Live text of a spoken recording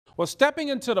Well, stepping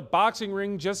into the boxing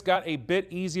ring just got a bit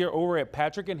easier over at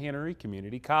Patrick and Henry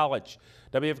Community College.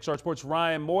 WFXR Sports'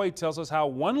 Ryan Moy tells us how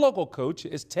one local coach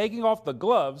is taking off the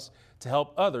gloves to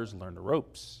help others learn the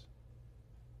ropes.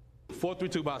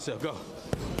 4-3-2 by yourself, go.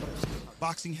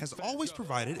 Boxing has always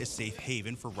provided a safe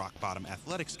haven for Rock Bottom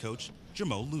athletics coach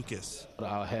Jamo Lucas.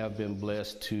 I have been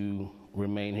blessed to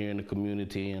remain here in the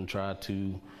community and try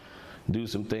to do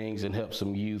some things and help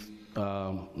some youth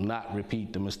not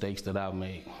repeat the mistakes that I've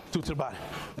made. Two to the body.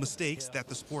 Mistakes that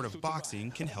the sport of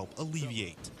boxing can help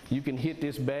alleviate. You can hit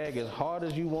this bag as hard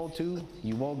as you want to.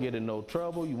 You won't get in no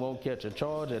trouble. You won't catch a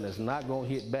charge, and it's not going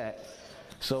to hit back.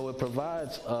 So it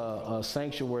provides a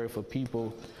sanctuary for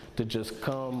people to just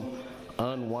come,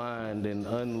 unwind and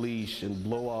unleash and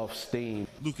blow off steam.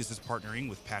 Lucas is partnering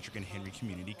with Patrick and Henry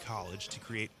Community College to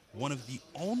create one of the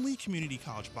only community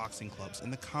college boxing clubs in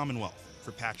the Commonwealth.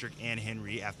 For Patrick and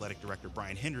Henry, athletic director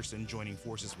Brian Henderson joining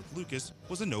forces with Lucas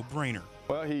was a no-brainer.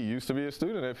 Well, he used to be a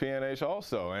student at PNH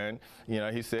also, and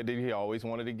he said that he always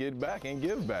wanted to get back and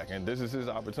give back, and this is his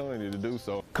opportunity to do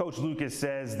so. Coach Lucas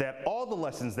says that all the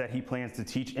lessons that he plans to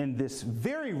teach in this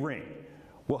very ring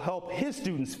will help his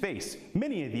students face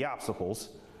many of the obstacles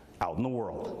out in the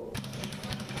world.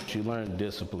 You learn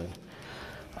discipline.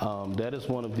 That is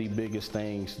one of the biggest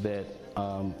things that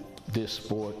this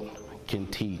sport can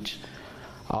teach.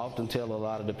 I often tell a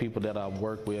lot of the people that I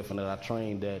work with and that I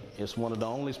train that it's one of the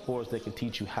only sports that can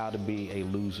teach you how to be a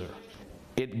loser.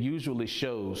 It usually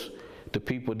shows the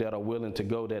people that are willing to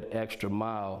go that extra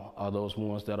mile are those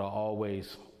ones that are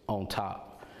always on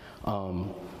top.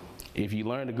 If you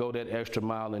learn to go that extra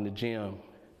mile in the gym,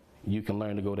 you can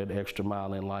learn to go that extra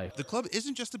mile in life. The club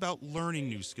isn't just about learning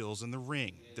new skills in the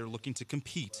ring. They're looking to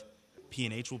compete.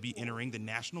 PNH will be entering the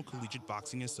National Collegiate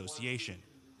Boxing Association.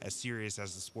 As serious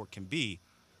as the sport can be,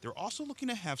 they're also looking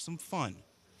to have some fun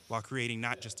while creating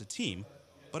not just a team,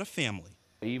 but a family.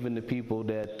 Even the people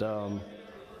that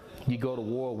you go to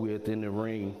war with in the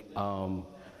ring,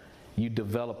 you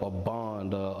develop a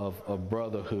bond of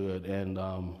brotherhood, and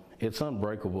it's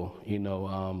unbreakable.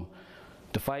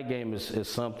 The fight game is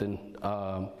something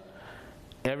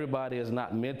everybody is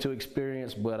not meant to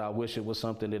experience, but I wish it was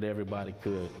something that everybody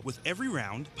could. With every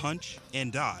round, punch,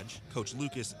 and dodge, Coach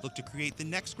Lucas looked to create the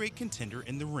next great contender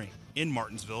in the ring. In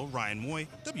Martinsville, Ryan Moy,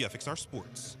 WFXR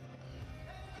Sports.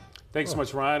 Thanks so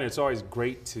much, Ryan. It's always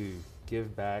great to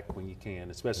give back when you can,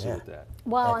 especially with that.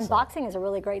 Well, and boxing is a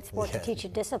really great sport to teach you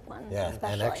discipline. Yeah,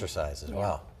 and exercise as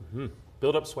well.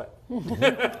 Build up sweat.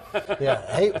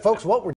 Yeah. Hey, folks, what we're